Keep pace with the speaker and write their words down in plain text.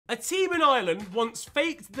A team in Ireland once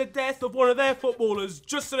faked the death of one of their footballers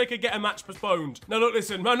just so they could get a match postponed. Now look,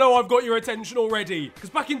 listen, I know I've got your attention already, because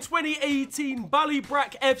back in 2018,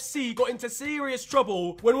 Ballybrack FC got into serious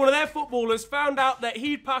trouble when one of their footballers found out that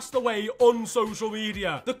he'd passed away on social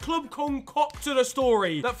media. The club concocted a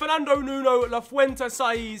story that Fernando Nuno Lafuente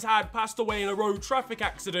Saiz had passed away in a road traffic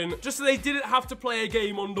accident just so they didn't have to play a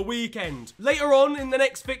game on the weekend. Later on in the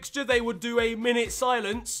next fixture, they would do a minute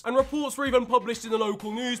silence, and reports were even published in the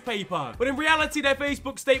local newspaper. But in reality, their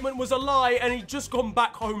Facebook statement was a lie, and he'd just gone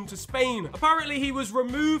back home to Spain. Apparently, he was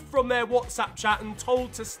removed from their WhatsApp chat and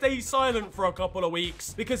told to stay silent for a couple of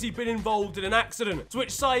weeks because he'd been involved in an accident, to which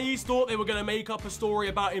Saiz thought they were going to make up a story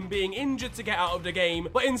about him being injured to get out of the game,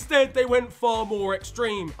 but instead they went far more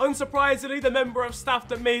extreme. Unsurprisingly, the member of staff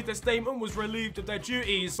that made the statement was relieved of their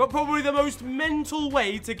duties, but probably the most mental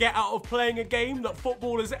way to get out of playing a game that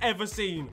football has ever seen.